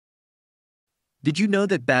Did you know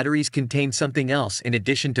that batteries contain something else in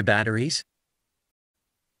addition to batteries?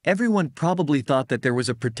 Everyone probably thought that there was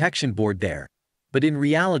a protection board there, but in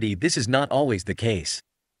reality this is not always the case.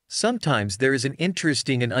 Sometimes there is an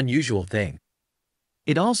interesting and unusual thing.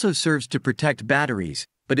 It also serves to protect batteries,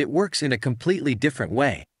 but it works in a completely different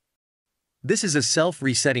way. This is a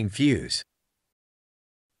self-resetting fuse.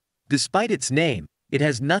 Despite its name, it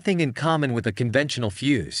has nothing in common with a conventional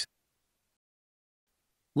fuse.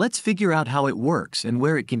 Let's figure out how it works and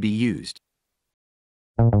where it can be used.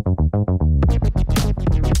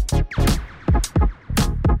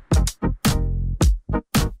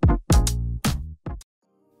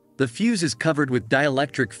 The fuse is covered with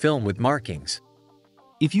dielectric film with markings.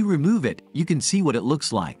 If you remove it, you can see what it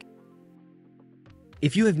looks like.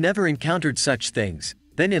 If you have never encountered such things,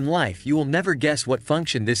 then in life you will never guess what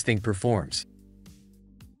function this thing performs.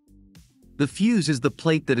 The fuse is the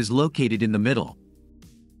plate that is located in the middle,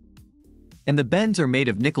 and the bends are made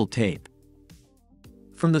of nickel tape.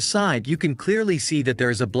 From the side you can clearly see that there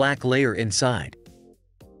is a black layer inside.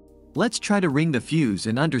 Let's try to ring the fuse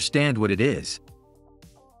and understand what it is.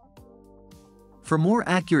 For more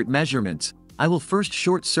accurate measurements, I will first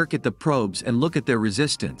short-circuit the probes and look at their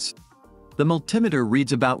resistance. The multimeter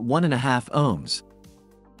reads about 1.5 ohms.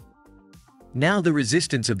 Now the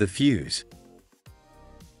resistance of the fuse.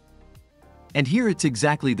 And here it's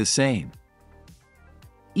exactly the same.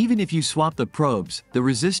 Even if you swap the probes, the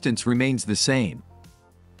resistance remains the same.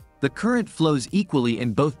 The current flows equally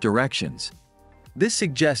in both directions. This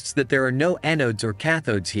suggests that there are no anodes or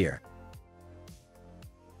cathodes here.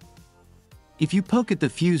 If you poke at the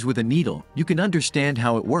fuse with a needle, you can understand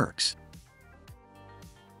how it works.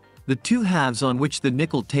 The two halves on which the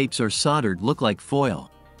nickel tapes are soldered look like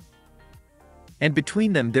foil. And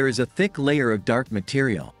between them there is a thick layer of dark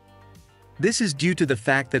material. This is due to the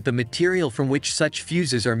fact that the material from which such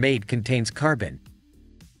fuses are made contains carbon.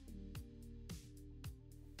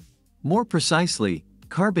 More precisely,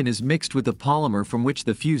 carbon is mixed with the polymer from which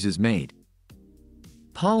the fuse is made.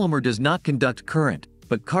 Polymer does not conduct current,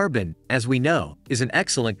 but carbon, as we know, is an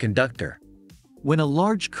excellent conductor. When a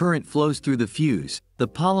large current flows through the fuse, the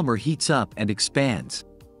polymer heats up and expands.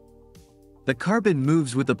 The carbon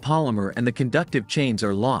moves with the polymer and the conductive chains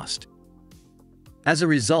are lost. As a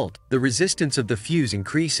result, the resistance of the fuse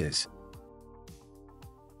increases.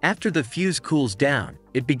 After the fuse cools down,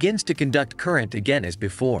 it begins to conduct current again as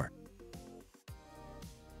before.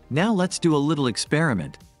 Now let's do a little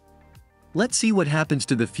experiment. Let's see what happens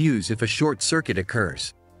to the fuse if a short circuit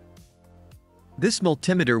occurs. This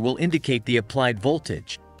multimeter will indicate the applied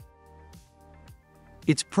voltage.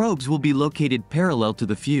 Its probes will be located parallel to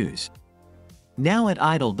the fuse. Now at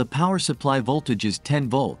idle, the power supply voltage is 10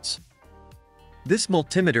 volts. This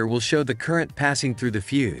multimeter will show the current passing through the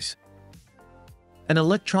fuse. An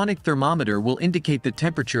electronic thermometer will indicate the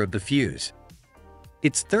temperature of the fuse.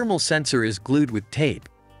 Its thermal sensor is glued with tape.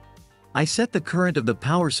 I set the current of the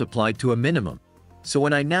power supply to a minimum, so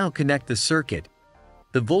when I now connect the circuit,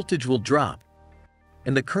 the voltage will drop,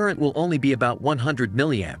 and the current will only be about 100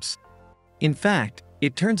 milliamps. In fact,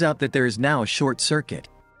 it turns out that there is now a short circuit.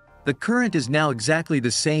 The current is now exactly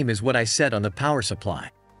the same as what I set on the power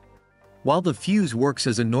supply, while the fuse works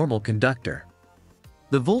as a normal conductor.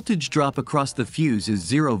 The voltage drop across the fuse is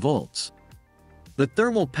 0 volts. The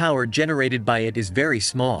thermal power generated by it is very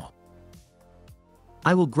small.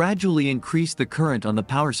 I will gradually increase the current on the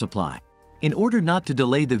power supply. In order not to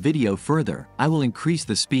delay the video further, I will increase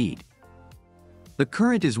the speed. The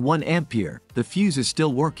current is 1 ampere, the fuse is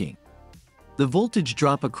still working. The voltage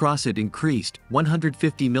drop across it increased,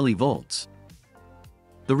 150 millivolts.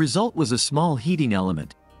 The result was a small heating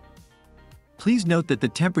element. Please note that the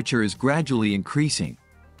temperature is gradually increasing.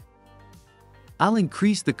 I'll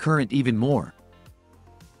increase the current even more.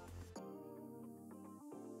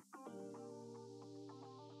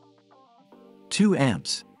 (2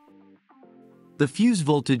 amps). The fuse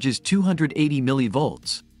voltage is 280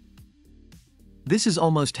 millivolts. This is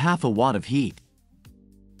almost half a watt of heat.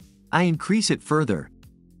 I increase it further.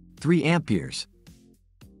 3 amperes.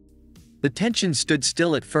 The tension stood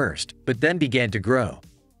still at first, but then began to grow.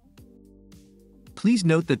 Please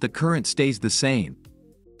note that the current stays the same.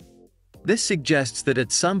 This suggests that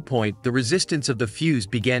at some point the resistance of the fuse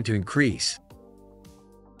began to increase.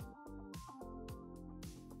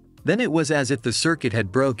 Then it was as if the circuit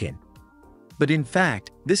had broken. But in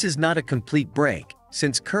fact, this is not a complete break,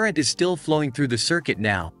 since current is still flowing through the circuit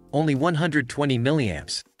now, only 120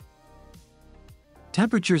 milliamps.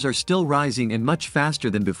 Temperatures are still rising and much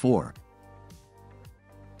faster than before.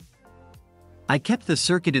 I kept the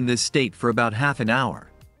circuit in this state for about half an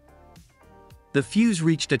hour. The fuse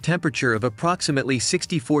reached a temperature of approximately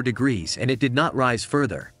 64 degrees and it did not rise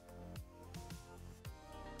further.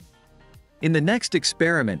 In the next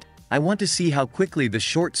experiment, I want to see how quickly the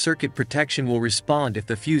short circuit protection will respond if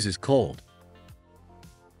the fuse is cold.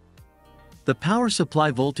 The power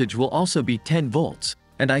supply voltage will also be 10 volts,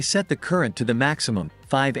 and I set the current to the maximum,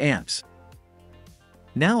 5 amps.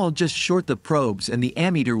 Now I'll just short the probes and the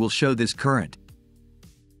ammeter will show this current.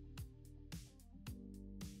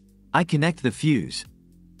 I connect the fuse.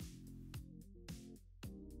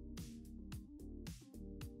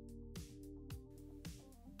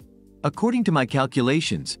 According to my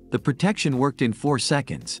calculations, the protection worked in 4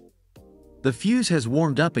 seconds. The fuse has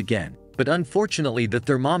warmed up again, but unfortunately the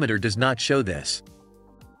thermometer does not show this.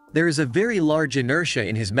 There is a very large inertia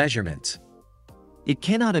in his measurements. It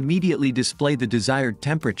cannot immediately display the desired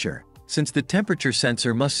temperature, since the temperature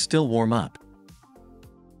sensor must still warm up.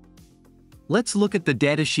 Let's look at the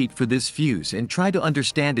datasheet for this fuse and try to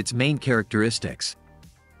understand its main characteristics.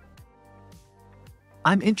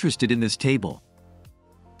 I'm interested in this table.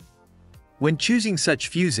 When choosing such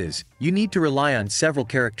fuses, you need to rely on several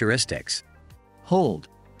characteristics. Hold.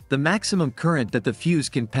 The maximum current that the fuse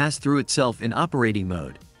can pass through itself in operating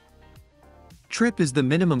mode. Trip is the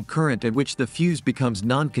minimum current at which the fuse becomes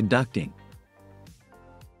non-conducting.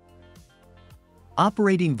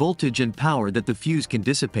 Operating voltage and power that the fuse can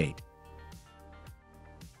dissipate.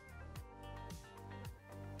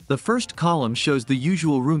 The first column shows the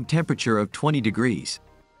usual room temperature of 20 degrees.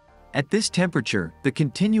 At this temperature, the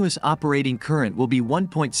continuous operating current will be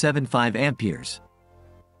 1.75 amperes.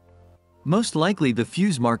 Most likely the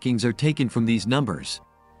fuse markings are taken from these numbers.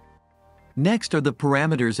 Next are the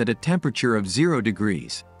parameters at a temperature of 0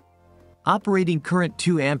 degrees. Operating current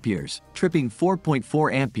 2 amperes, tripping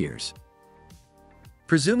 4.4 amperes.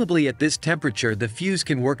 Presumably at this temperature the fuse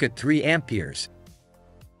can work at 3 amperes.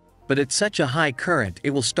 But at such a high current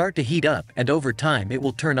it will start to heat up and over time it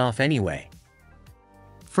will turn off anyway.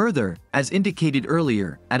 Further, as indicated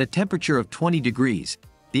earlier, at a temperature of 20 degrees,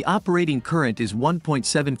 the operating current is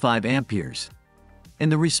 1.75 amperes. And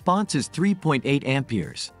the response is 3.8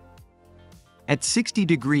 amperes. At 60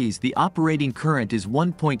 degrees the operating current is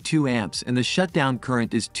 1.2 amps and the shutdown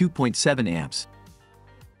current is 2.7 amps.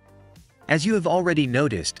 As you have already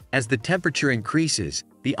noticed, as the temperature increases,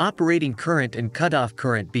 the operating current and cutoff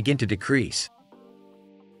current begin to decrease.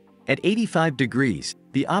 At 85 degrees,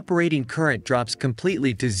 the operating current drops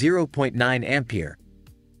completely to 0.9 ampere.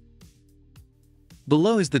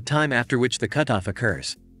 Below is the time after which the cutoff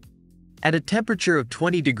occurs. At a temperature of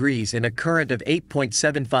 20 degrees and a current of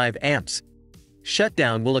 8.75 amps,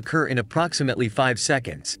 shutdown will occur in approximately 5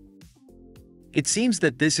 seconds. It seems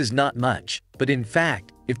that this is not much, but in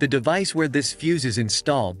fact, if the device where this fuse is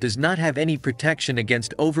installed does not have any protection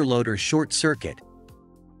against overload or short circuit,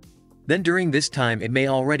 then during this time it may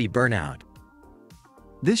already burn out.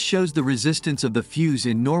 This shows the resistance of the fuse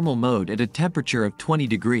in normal mode at a temperature of 20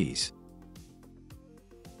 degrees.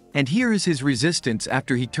 And here is his resistance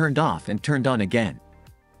after he turned off and turned on again.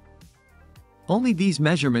 Only these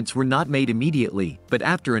measurements were not made immediately, but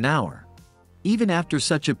after an hour. Even after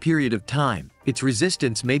such a period of time, its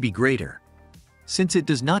resistance may be greater, since it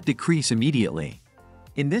does not decrease immediately.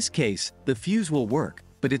 In this case, the fuse will work,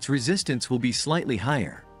 but its resistance will be slightly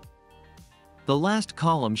higher. The last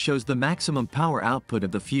column shows the maximum power output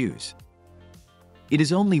of the fuse. It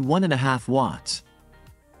is only 1.5 watts.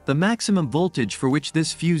 The maximum voltage for which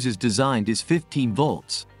this fuse is designed is 15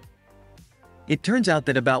 volts. It turns out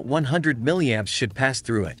that about 100 milliamps should pass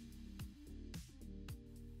through it.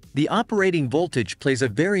 The operating voltage plays a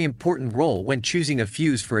very important role when choosing a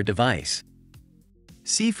fuse for a device.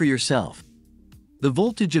 See for yourself. The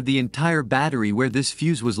voltage of the entire battery where this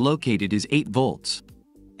fuse was located is 8 volts.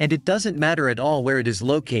 And it doesn't matter at all where it is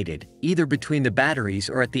located, either between the batteries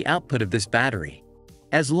or at the output of this battery.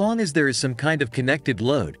 As long as there is some kind of connected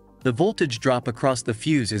load, the voltage drop across the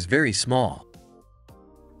fuse is very small.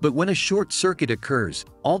 But when a short circuit occurs,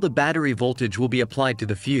 all the battery voltage will be applied to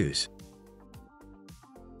the fuse.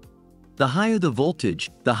 The higher the voltage,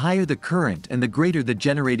 the higher the current and the greater the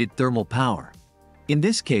generated thermal power. In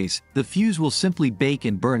this case, the fuse will simply bake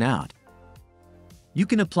and burn out. You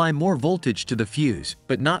can apply more voltage to the fuse,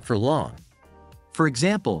 but not for long. For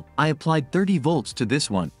example, I applied 30 volts to this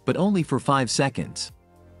one, but only for 5 seconds.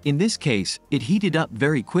 In this case, it heated up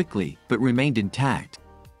very quickly, but remained intact.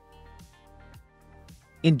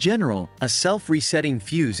 In general, a self-resetting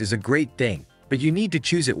fuse is a great thing, but you need to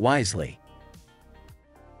choose it wisely.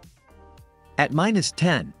 At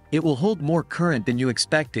 -10, it will hold more current than you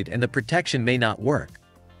expected and the protection may not work.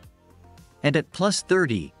 And at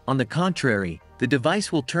 +30, on the contrary, the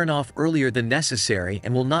device will turn off earlier than necessary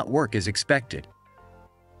and will not work as expected.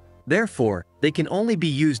 Therefore, they can only be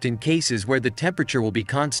used in cases where the temperature will be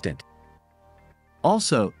constant.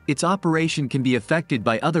 Also, its operation can be affected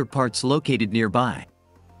by other parts located nearby.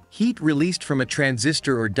 Heat released from a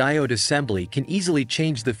transistor or diode assembly can easily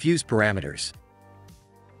change the fuse parameters.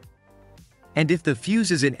 And if the fuse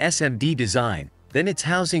is an SMD design, then its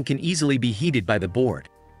housing can easily be heated by the board.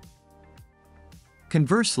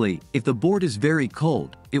 Conversely, if the board is very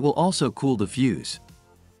cold, it will also cool the fuse.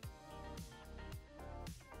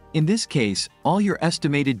 In this case, all your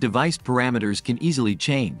estimated device parameters can easily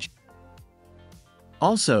change.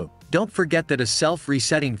 Also, don't forget that a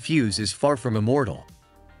self-resetting fuse is far from immortal.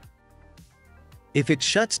 If it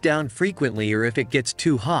shuts down frequently or if it gets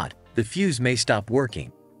too hot, the fuse may stop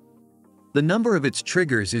working. The number of its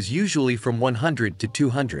triggers is usually from 100 to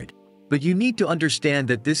 200, but you need to understand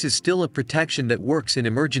that this is still a protection that works in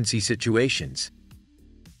emergency situations.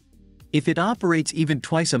 If it operates even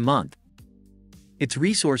twice a month, its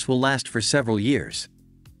resource will last for several years.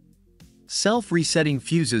 Self-resetting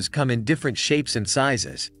fuses come in different shapes and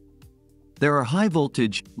sizes. There are high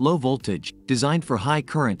voltage, low voltage, designed for high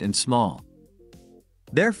current and small.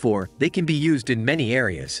 Therefore, they can be used in many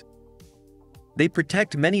areas. They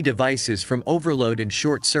protect many devices from overload and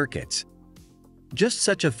short circuits. Just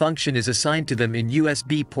such a function is assigned to them in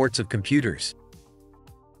USB ports of computers.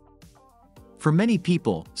 For many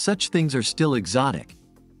people, such things are still exotic.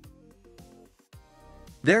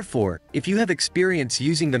 Therefore, if you have experience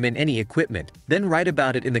using them in any equipment, then write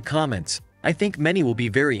about it in the comments. I think many will be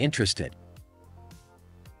very interested.